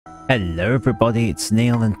Hello everybody, it's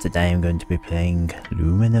Neil and today I'm going to be playing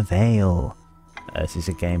Lumina Veil. This is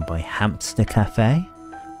a game by Hamster Cafe.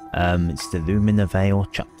 It's the Lumina Veil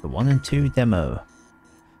Chapter 1 and 2 demo.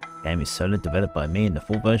 The game is solo developed by me and the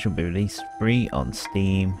full version will be released free on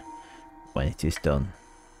Steam when it is done.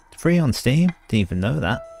 Free on Steam? Didn't even know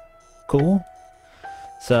that. Cool.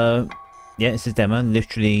 So, yeah, it's a demo.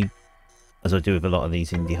 Literally, as I do with a lot of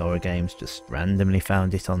these indie horror games, just randomly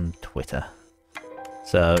found it on Twitter.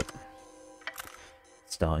 So,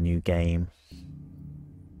 start a new game.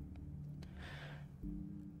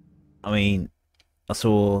 I mean, I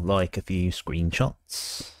saw like a few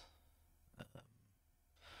screenshots.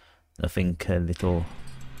 I think a little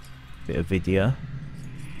bit of video.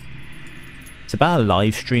 It's about a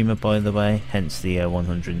live streamer, by the way, hence the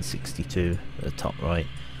 162 at the top right.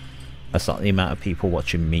 That's not the amount of people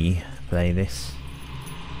watching me play this.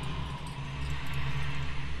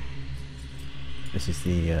 This is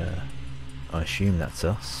the, I assume that's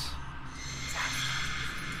us.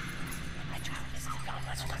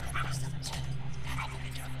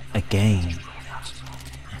 Again.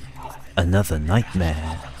 Another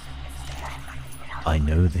nightmare. I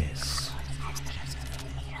know this.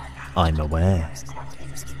 I'm aware.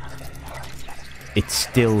 It's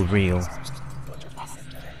still real.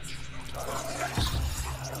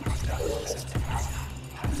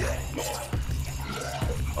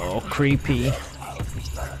 Oh, creepy.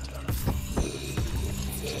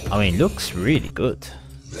 I mean, looks really good.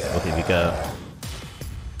 Oh, here we go.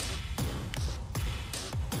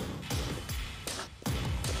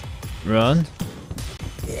 Run.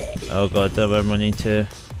 Oh god, don't I run into...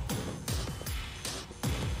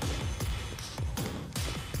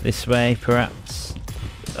 This way, perhaps?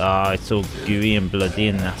 Ah, it's all gooey and bloody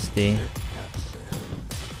and nasty.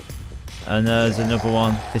 And there's another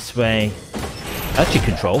one. This way. Actually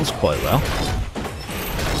controls quite well.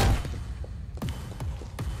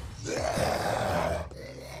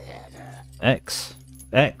 X.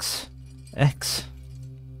 X. X.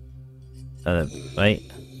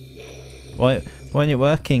 Wait. Why isn't it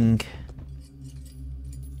working?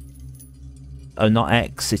 Oh, not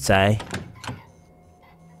X, it's A.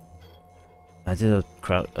 I did a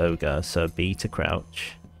crouch. Oh, go. So B to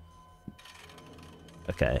crouch.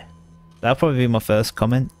 Okay. That'll probably be my first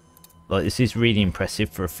comment. Like, this is really impressive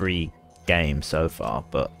for a free game so far,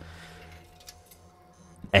 but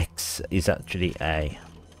X is actually A.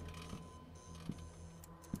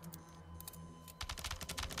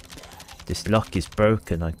 This lock is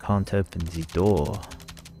broken, I can't open the door.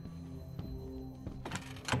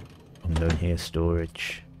 I'm going here,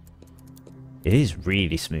 storage. It is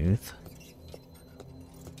really smooth.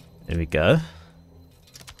 There we go.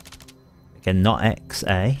 Again, not X,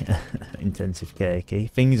 A. Intensive care key.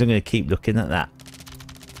 Things I'm going to keep looking at that.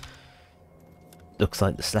 Looks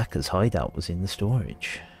like the Slacker's hideout was in the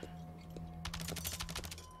storage.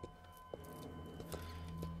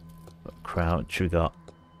 Got crouch, we got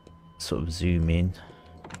sort of zoom in.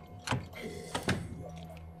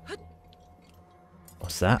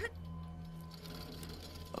 What's that?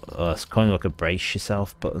 Oh, it's kind of like a brace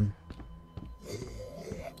yourself button.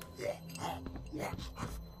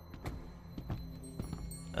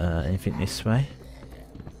 Anything this way?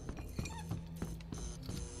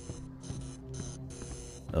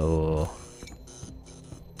 Oh,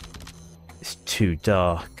 it's too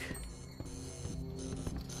dark.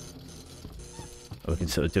 We can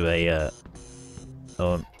sort of do a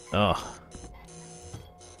oh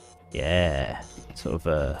yeah, sort of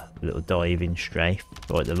a little diving strafe.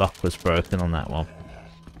 Right, the lock was broken on that one.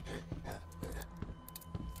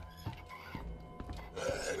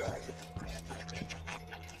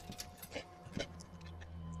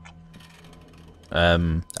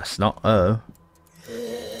 That's not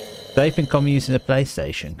They think I'm using a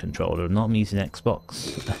PlayStation controller, not I'm using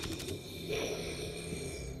Xbox.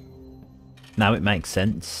 Now it makes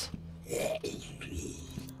sense.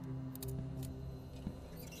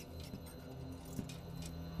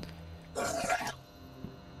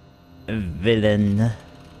 Villain.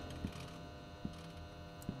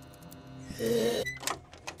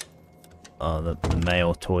 Oh, the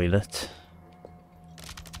male toilet.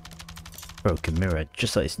 Broken mirror,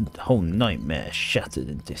 just like this whole nightmare, shattered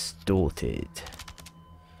and distorted.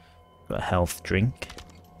 Got a health drink.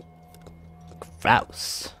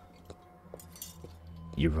 Grouse.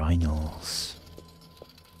 Urinals.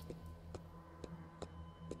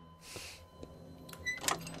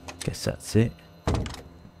 Guess that's it.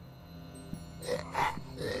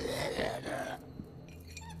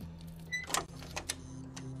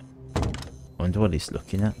 Wonder what he's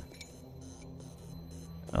looking at.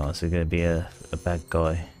 Oh, is there going to be a bad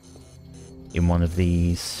guy in one of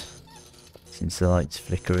these? since the light's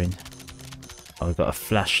flickering. Oh, we've got a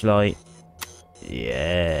flashlight.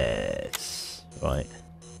 Yes. Right.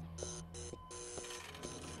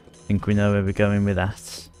 Think we know where we're going with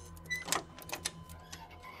that.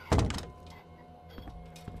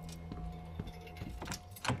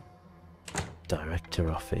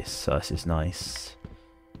 Director office. Oh, this is nice.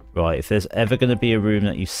 Right, if there's ever going to be a room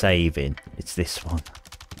that you save in, it's this one.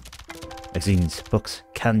 Magazines, books,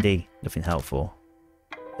 candy, nothing helpful.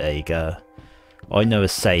 There you go. I know a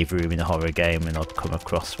save room in a horror game when I've come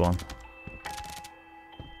across one.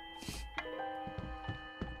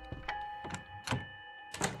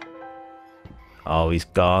 Oh, he's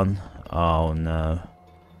gone. Oh no.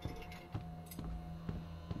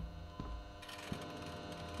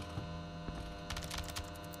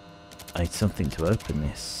 I need something to open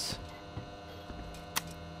this.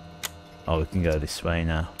 Oh, we can go this way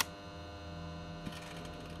now.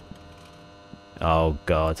 Oh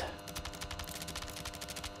god.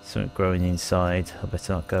 Something growing inside. I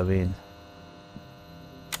better not go in.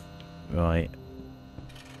 Right.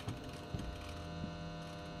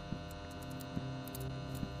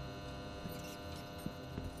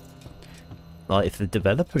 Like, if the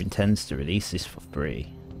developer intends to release this for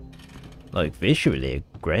free, like, visually a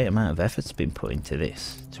great amount of effort's been put into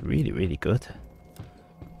this. It's really, really good.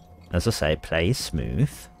 As I say, it plays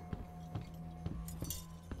smooth.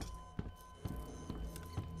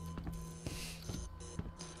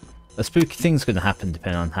 A spooky thing's going to happen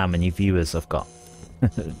depending on how many viewers I've got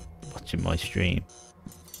watching my stream.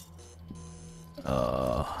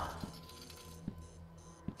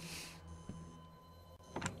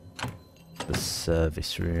 The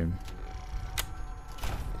service room.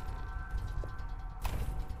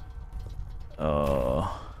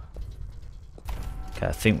 Oh. Okay,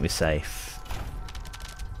 I think we're safe.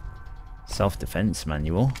 Self-defense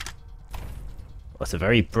manual. That's a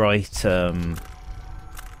very bright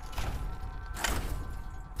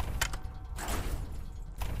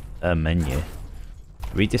menu.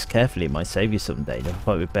 Read this carefully, it might save you someday. Don't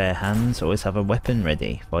fight with bare hands, always have a weapon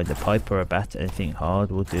ready. Find a pipe or a bat, anything hard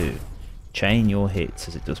will do. Chain your hits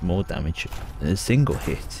as it does more damage than a single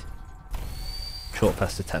hit. Short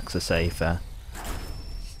past attacks are safer.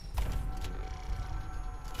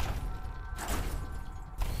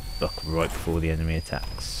 Block right before the enemy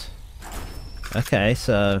attacks. Okay,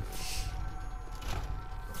 so...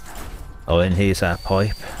 oh, and here's our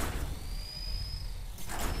pipe.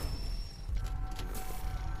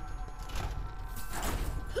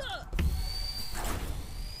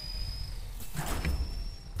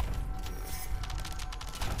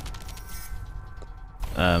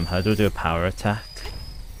 How do I do a power attack?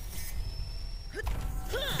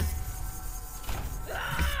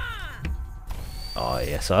 Oh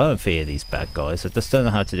yes, I don't fear these bad guys. I just don't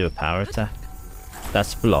know how to do a power attack.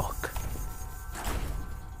 That's block.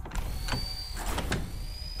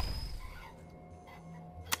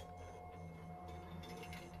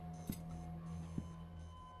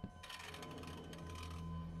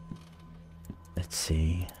 Let's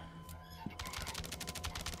see.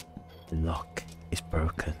 The lock is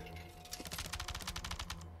broken.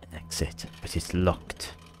 An exit, but it's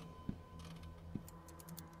locked.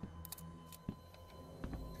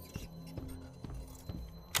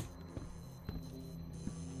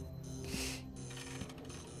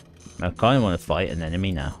 I kind of want to fight an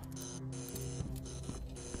enemy now.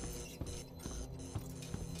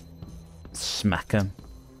 Smack him.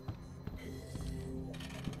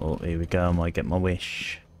 Oh, here we go. I might get my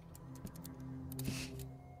wish.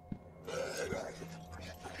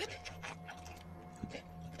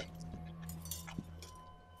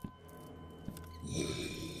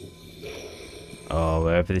 Oh,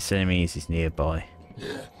 wherever this enemy is nearby.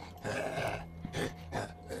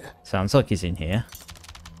 Sounds like he's in here.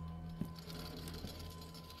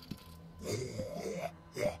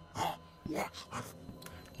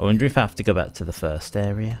 I wonder if I have to go back to the first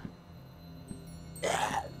area.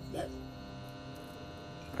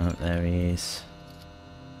 Oh, there he is.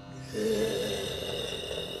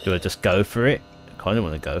 Do I just go for it? I kind of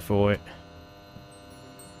want to go for it.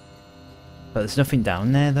 But there's nothing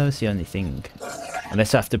down there though, it's the only thing.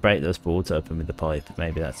 Unless I have to break those boards open with the pipe,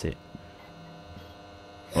 maybe that's it.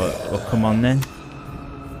 Well, come on then.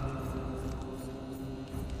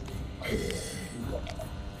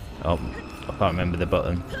 Oh, I can't remember the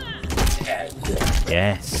button.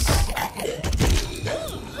 Yes.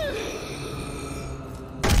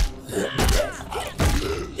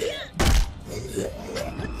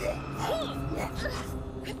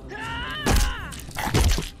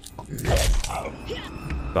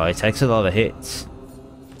 Right, it takes a lot of hits.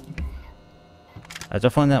 How do I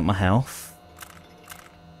find out my health?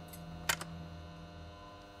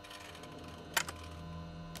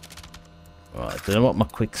 Right, I don't know what my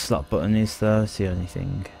quick slot button is though, it's the only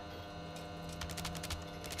thing.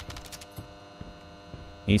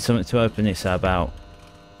 Need something to open this, how about?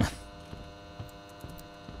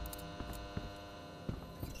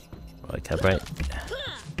 Right, calibrate.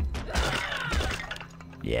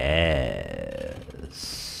 Yes.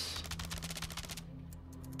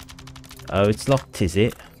 Oh, it's locked, is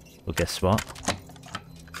it? Well, guess what?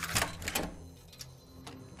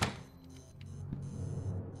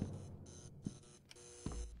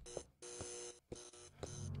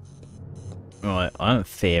 Right, I don't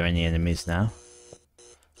fear any enemies now.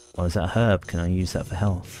 Oh, is that a herb? Can I use that for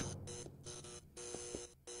health?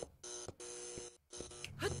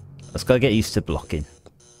 I just gotta get used to blocking.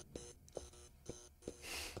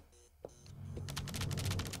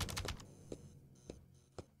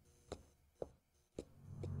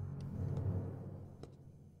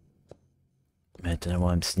 I don't know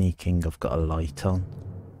why I'm sneaking. I've got a light on.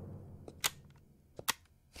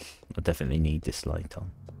 I definitely need this light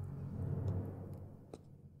on.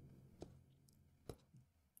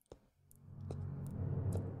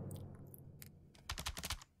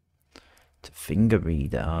 To finger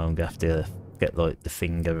reader. Oh, I'm gonna have to get like the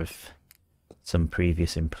finger of some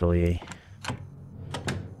previous employee.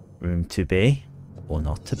 Room to be or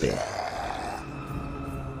not to be.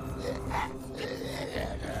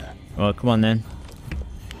 Right, come on then.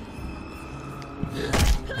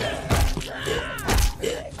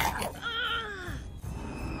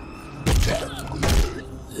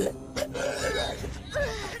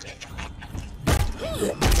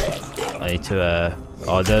 I need to,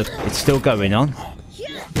 oh, it's still going on.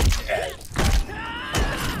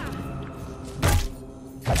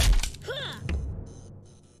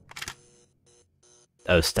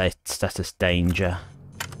 Oh, status danger.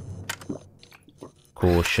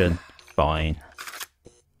 Caution. Fine.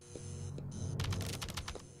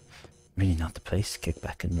 Really not the place to kick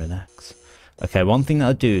back and relax. Okay, one thing that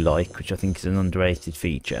I do like, which I think is an underrated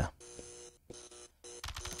feature,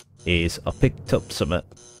 is I picked up something,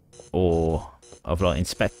 or I've like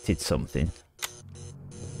inspected something.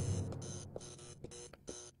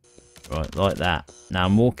 Right, like that. Now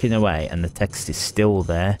I'm walking away and the text is still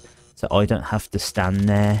there, so I don't have to stand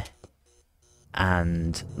there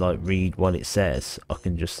and like read what it says. I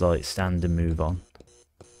can just like stand and move on.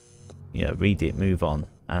 You know, read it, move on,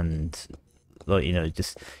 and like, you know,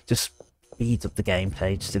 just speeds up the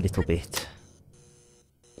gameplay just a little bit.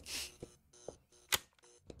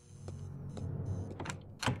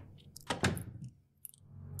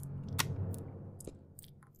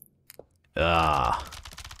 Ah,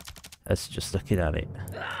 that's just looking at it.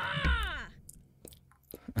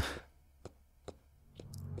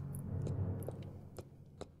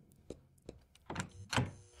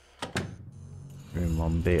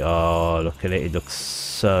 Room 1B. Oh, look at it. It looks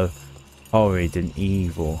so horrid and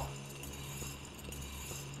evil.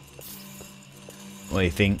 What do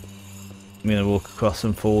you think? I'm gonna walk across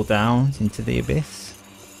and fall down into the abyss?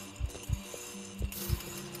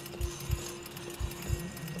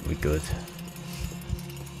 We're good.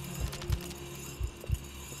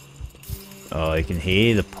 Oh, you can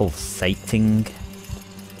hear the pulsating.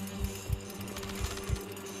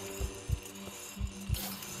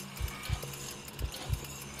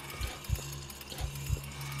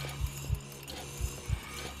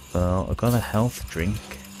 Well, I got a health drink.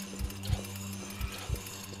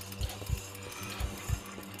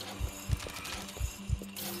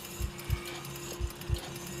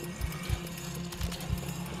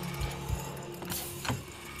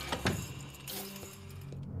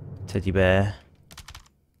 Teddy bear.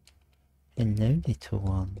 Hello, little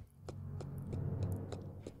one.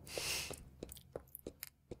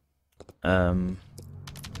 I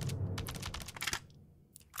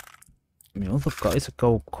mean, all I've got is a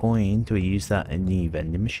gold coin. Do we use that in the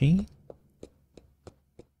vending machine?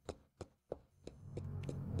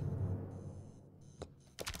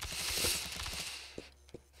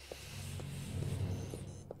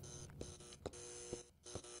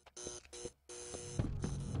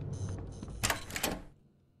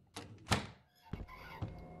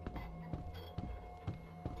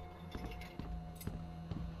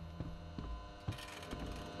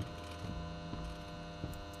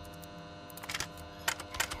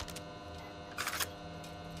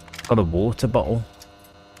 Got a water bottle.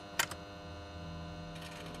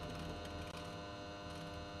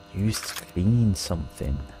 Used to clean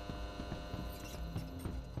something.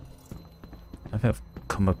 Have I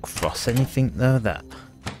come across anything though that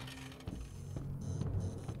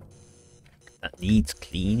needs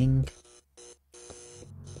cleaning?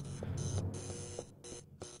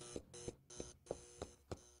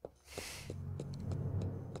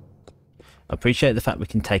 I appreciate the fact we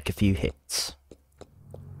can take a few hits.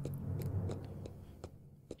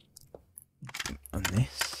 On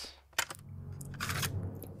this.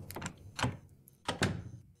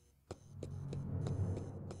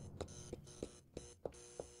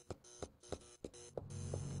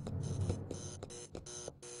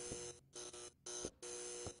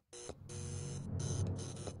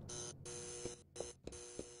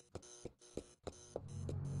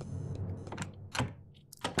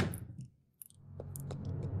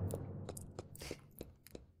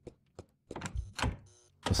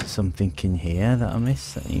 Was there something in here that I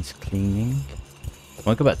missed that needs cleaning?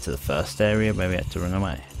 I'll go back to the first area where we had to run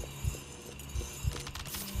away.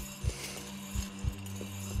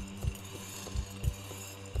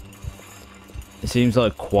 It seems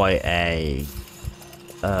like quite a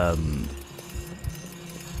how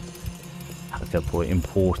can I put it,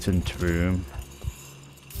 important room.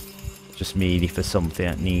 Just merely for something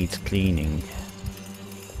that needs cleaning.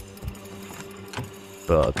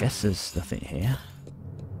 But I guess there's nothing here.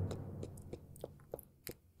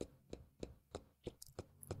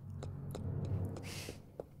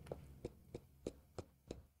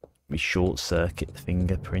 We short circuit the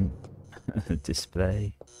fingerprint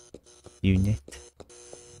display unit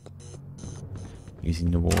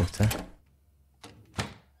using the water.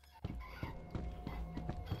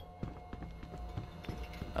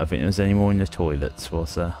 I think there was any more in the toilets,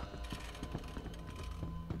 was there?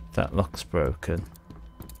 That lock's broken.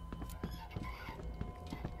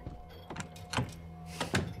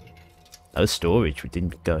 Oh, storage. We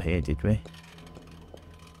didn't go here, did we?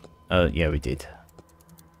 Oh, yeah, we did.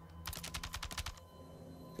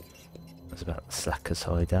 That's about the Slacker's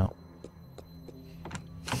hideout.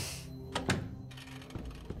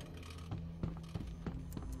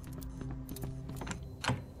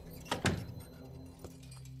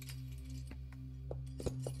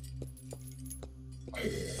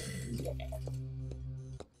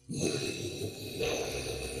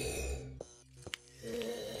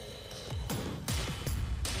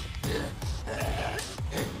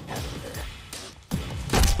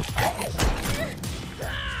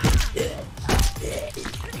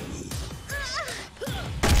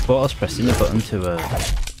 I was pressing the button to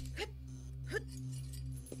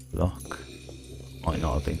lock. Might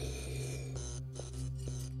not have been.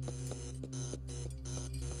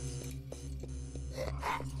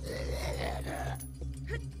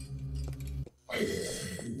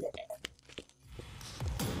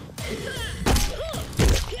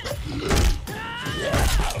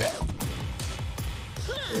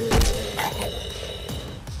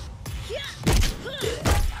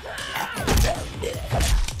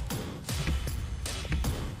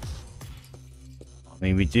 I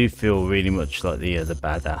mean, we do feel really much like the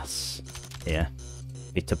badass here.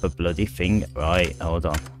 Picked up a bloody finger. Right, hold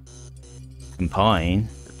on. Combine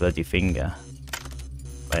the bloody finger.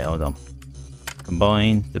 Wait, hold on.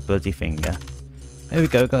 Combine the bloody finger. There we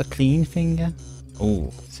go, got a clean finger.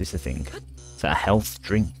 Oh, is this a thing? Is that a health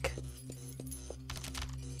drink?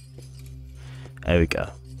 There we go.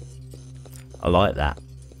 I like that.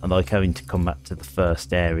 I like having to come back to the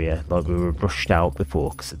first area like we were rushed out before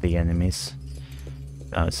because of the enemies.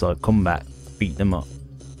 Now it's like, come back, beat them up.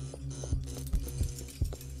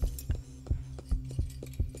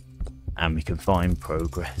 And we can find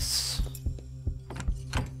progress.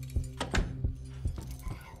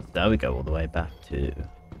 There we go, all the way back to...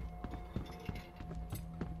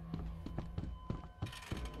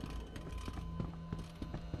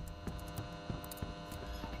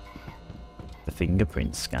 the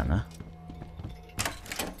fingerprint scanner.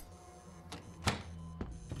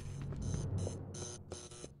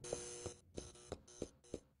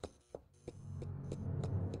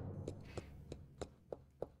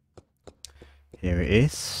 Here it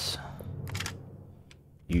is.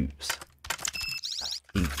 Use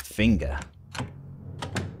ink finger.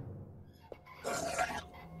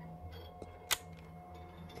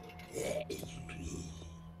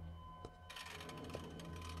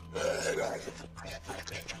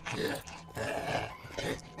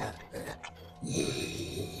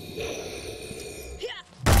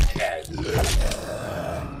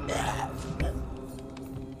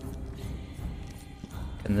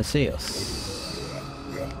 Can they see us?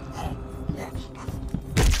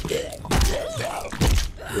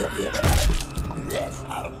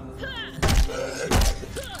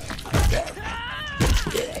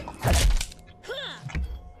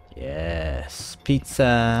 Yes,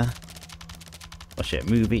 pizza. Watch it,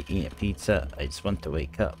 movie, eat a pizza. I just want to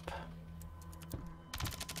wake up.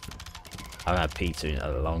 I haven't had pizza in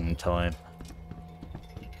a long time.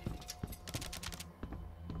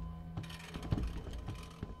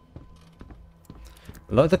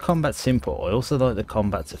 I like the combat simple. I also like the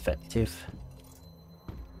combat's effective.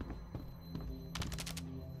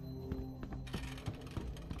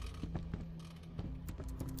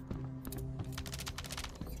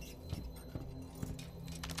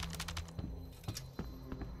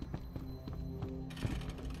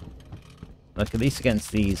 Like, at least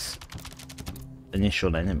against these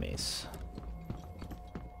initial enemies,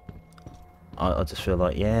 I just feel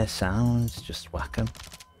like, yeah, sounds, just whack them.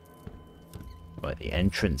 Right, the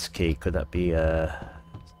entrance key, could that be to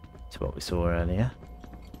what we saw earlier?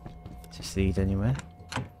 Does this lead anywhere?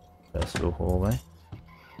 First floor hallway.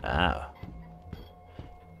 Oh.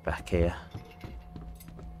 Back here.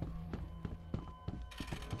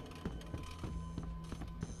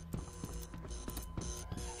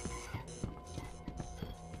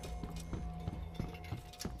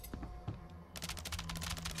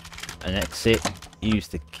 An exit, use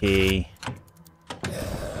the key.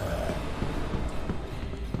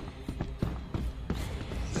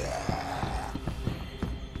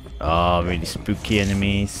 Oh, really spooky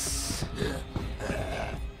enemies.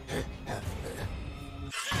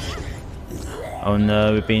 Oh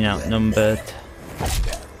no, we're being outnumbered.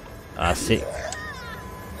 Ah, sick.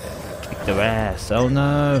 Kick their ass. Oh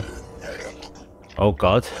no. Oh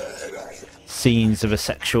god. Scenes of a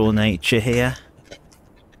sexual nature here.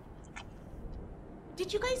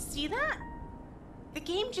 Did you guys see that? The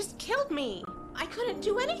game just killed me. I couldn't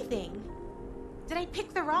do anything. Did I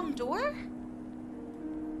pick the wrong door?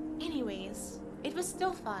 Anyways, it was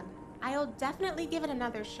still fun. I'll definitely give it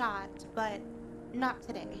another shot, but not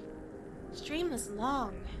today. Stream is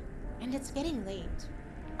long, and it's getting late.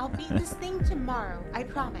 I'll beat this thing tomorrow, I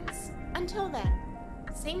promise. Until then,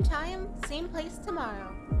 same time, same place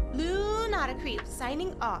tomorrow. Lumina Creeps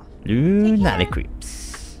signing off. Lumina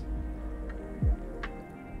Creeps.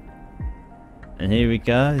 And here we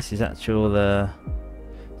go. This is actual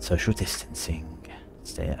social distancing.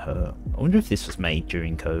 Stay at home. I wonder if this was made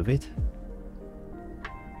during COVID.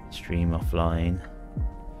 Stream offline.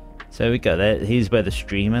 So we go there. Here's where the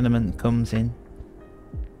stream element comes in.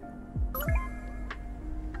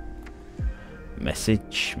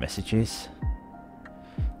 Messages.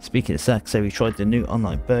 Speaking of sex, so we tried the new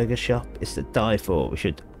online burger shop. It's to die for. We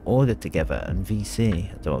should order together and VC.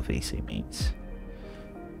 I don't know what VC means.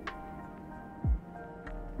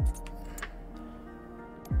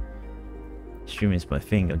 Streaming is my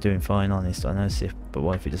thing. I'm doing fine, honest. I know, Sif, but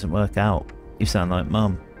what if it doesn't work out? You sound like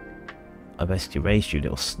Mum. I basically raised you,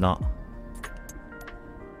 little snot.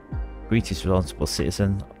 Greetings, responsible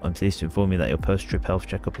citizen. I'm pleased to inform you that your post-trip health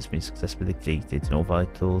checkup has been successfully completed and all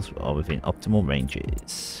vitals are within optimal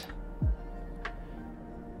ranges.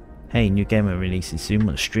 Hey, new game releasing soon.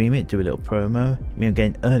 Want to stream it? Do a little promo? You mean I'm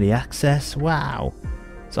getting early access? Wow!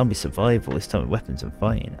 Zombie survival, this time with weapons and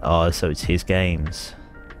fighting. Oh, so it's his games.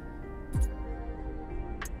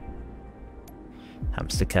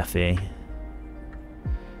 Hamster Cafe.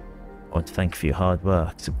 I want to thank you for your hard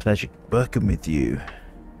work. It's a pleasure working with you.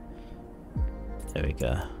 There we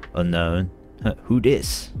go. Unknown. Who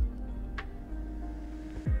this?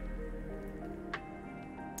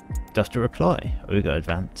 Do I have to reply? Oh, we go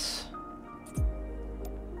advance.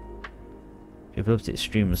 People loved it.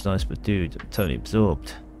 Stream was nice, but dude, I'm totally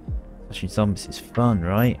absorbed. Watching zombies is fun,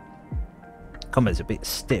 right? Combat's a bit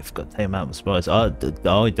stiff. Got to take him out of surprise. I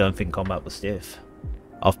don't think combat was stiff.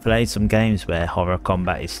 I've played some games where horror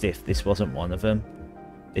combat is stiff. This wasn't one of them.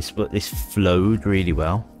 This flowed really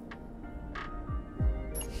well.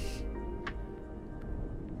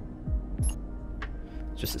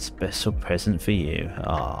 Just a special present for you.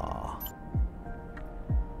 Ah,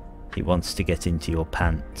 he wants to get into your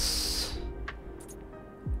pants.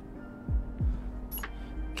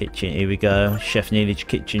 Kitchen. Here we go. ChefNeilage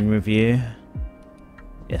kitchen review.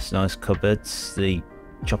 Yes, nice cupboards. The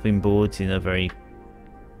chopping boards in a very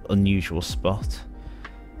unusual spot.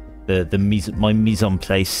 My mise en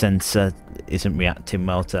place sensor isn't reacting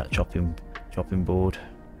well to that chopping board.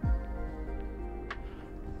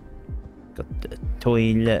 Got the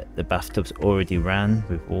toilet. The bathtub's already ran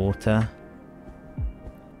with water.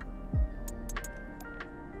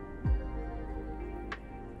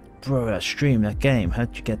 Bro, that stream, that game,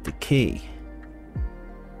 how'd you get the key?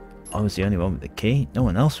 I was the only one with the key. No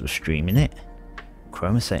one else was streaming it.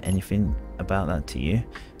 Chroma say anything about that to you?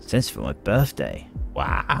 Since for my birthday.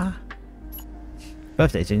 Wow.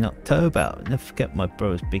 Birthday's in October. Never forget my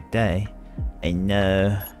bro's big day. I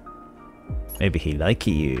know. Maybe he like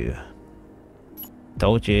you.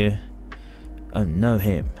 Told you. Oh, know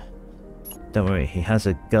him. Don't worry, he has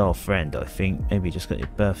a girlfriend, I think. Maybe you just got your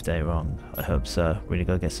birthday wrong. I hope so. Really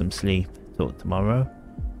go get some sleep. Talk tomorrow?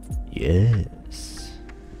 Yes.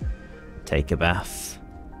 Take a bath.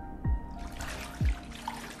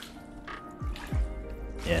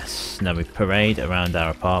 Yes, now we parade around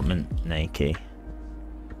our apartment naked.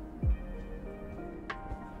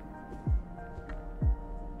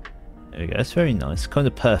 There we go, it's very nice, kind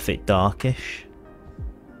of perfect darkish.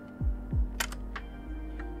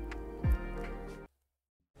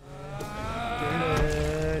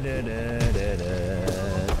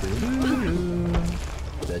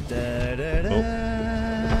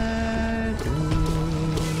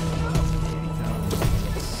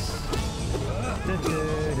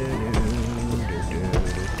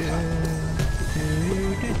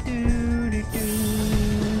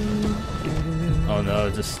 Oh no,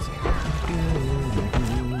 just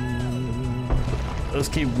let's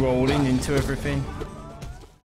keep rolling into everything.